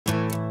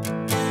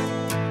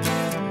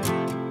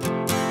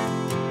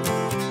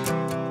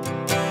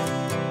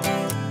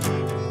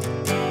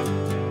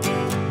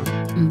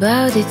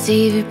Baudi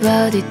dzīvi,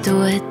 baudi to,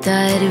 tā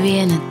ir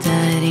viena, tā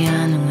ir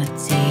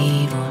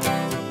jānodzīvo.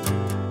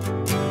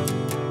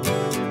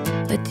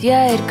 Bet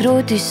ja ir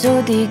grūti,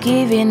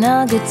 sūdīgi,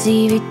 vienalga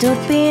dzīvi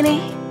turpini.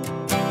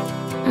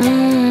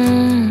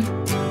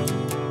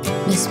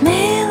 Bez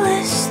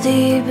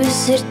mīlestības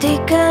ir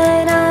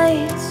tikai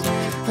naids,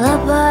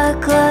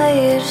 labāk, lai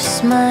ir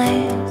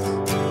smaids.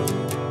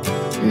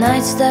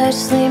 Naids tā ir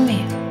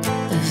slimība,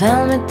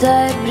 vēlme tā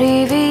ir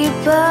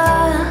brīvība.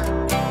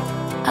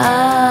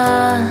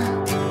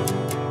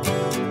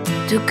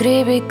 Tu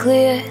gribi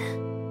kliet,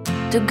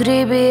 tu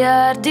gribi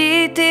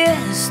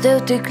ārdīties,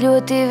 tev tik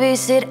ļoti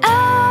viss ir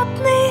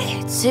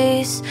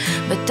apnicis,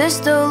 bet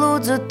es tev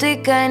lūdzu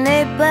tikai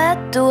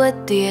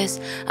nepatoties,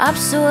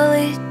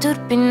 apsoli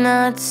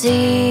turpināt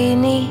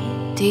cīnīties.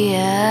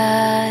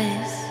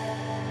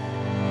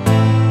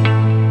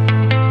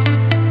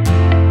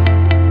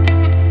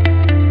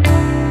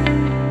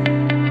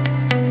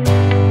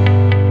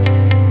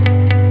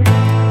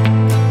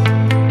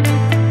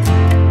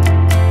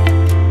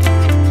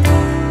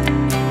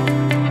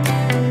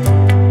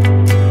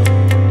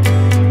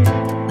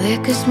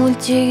 Liekas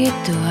muļķīgi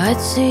tu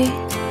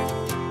atzīt,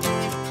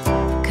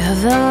 ka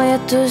vēl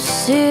lietus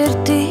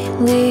sirdī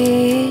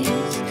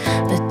līdz,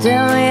 bet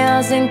tev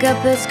jāzina, ka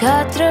pēc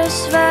katras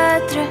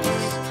vētras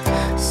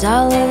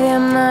saule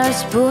vienmēr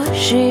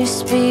spoži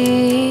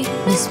spīd.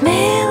 Bez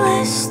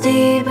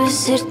mīlestības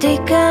ir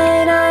tikai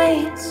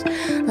naids,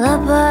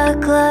 labāk,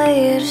 lai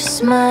ir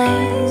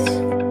smaids.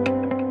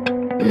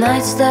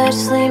 Naids tā ir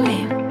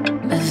slimība,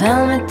 bet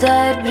vēlme tā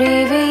ir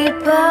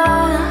brīvība.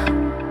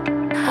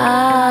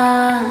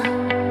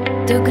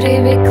 Tu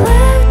gribi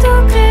klēt, tu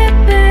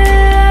gribi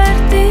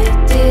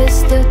ārdīties,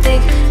 tev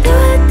tik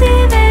ļoti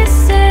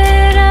viss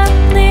ir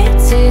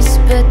apnicis,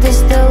 bet es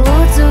tev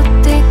lūdzu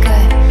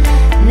tikai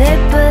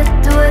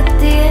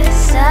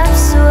nepatoties,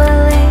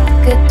 apsoli,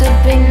 ka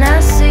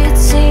turpināsi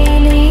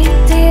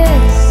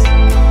cīnīties.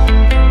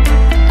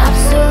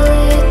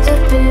 Apsoli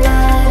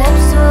turpināt,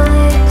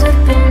 apsoli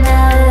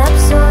turpināt,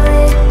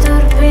 apsoli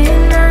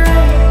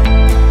turpināt.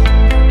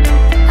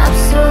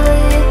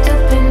 Apsoli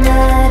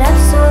turpināt,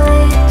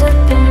 apsoli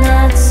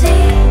turpināt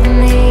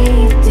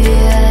cīnīties.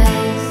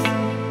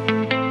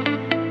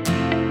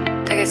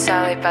 Tagad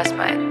sālī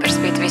pasmaid par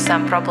spīti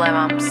visām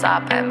problēmām,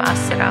 sāpēm,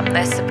 asarām,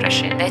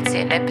 nesaprašanu,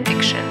 necieņu,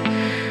 nepatikšanu.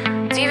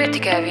 Dzīve ir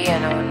tikai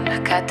viena un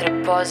katra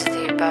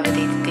pozitīvi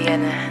pavadīta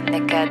diena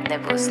nekad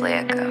nebūs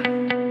lieka.